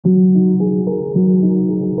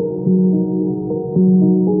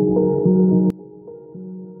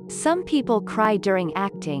Some people cry during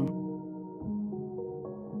acting,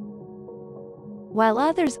 while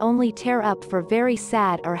others only tear up for very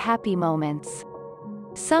sad or happy moments.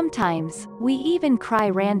 Sometimes, we even cry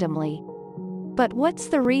randomly. But what's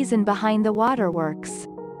the reason behind the waterworks?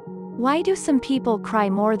 Why do some people cry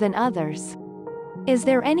more than others? Is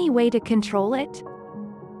there any way to control it?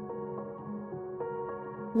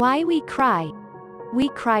 Why we cry? We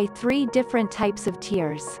cry 3 different types of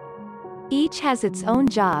tears. Each has its own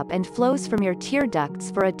job and flows from your tear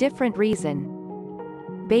ducts for a different reason.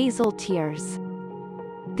 Basal tears.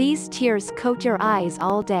 These tears coat your eyes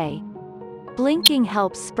all day. Blinking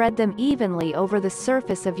helps spread them evenly over the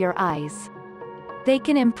surface of your eyes. They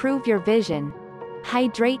can improve your vision,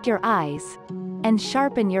 hydrate your eyes, and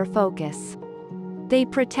sharpen your focus. They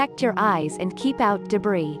protect your eyes and keep out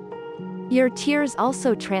debris. Your tears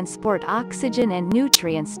also transport oxygen and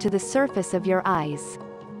nutrients to the surface of your eyes.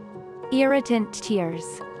 Irritant tears.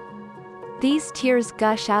 These tears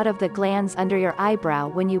gush out of the glands under your eyebrow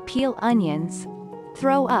when you peel onions,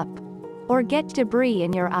 throw up, or get debris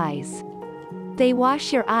in your eyes. They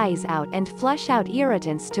wash your eyes out and flush out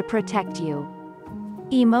irritants to protect you.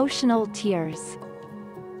 Emotional tears.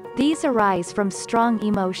 These arise from strong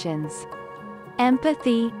emotions.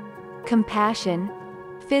 Empathy, compassion,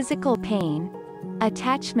 physical pain,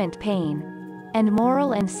 attachment pain, and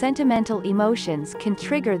moral and sentimental emotions can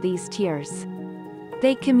trigger these tears.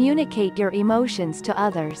 They communicate your emotions to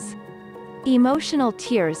others. Emotional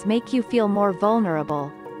tears make you feel more vulnerable,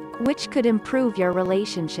 which could improve your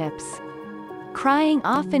relationships. Crying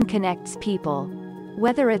often connects people,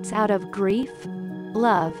 whether it's out of grief,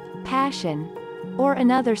 love, passion, or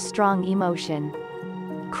another strong emotion.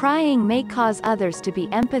 Crying may cause others to be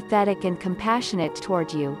empathetic and compassionate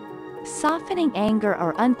toward you, softening anger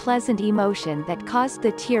or unpleasant emotion that caused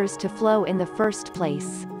the tears to flow in the first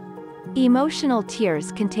place. Emotional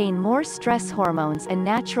tears contain more stress hormones and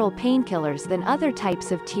natural painkillers than other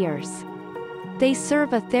types of tears. They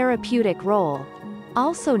serve a therapeutic role,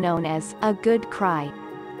 also known as a good cry.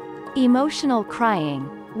 Emotional crying,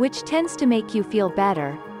 which tends to make you feel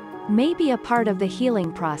better, may be a part of the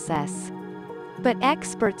healing process. But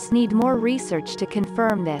experts need more research to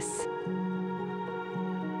confirm this.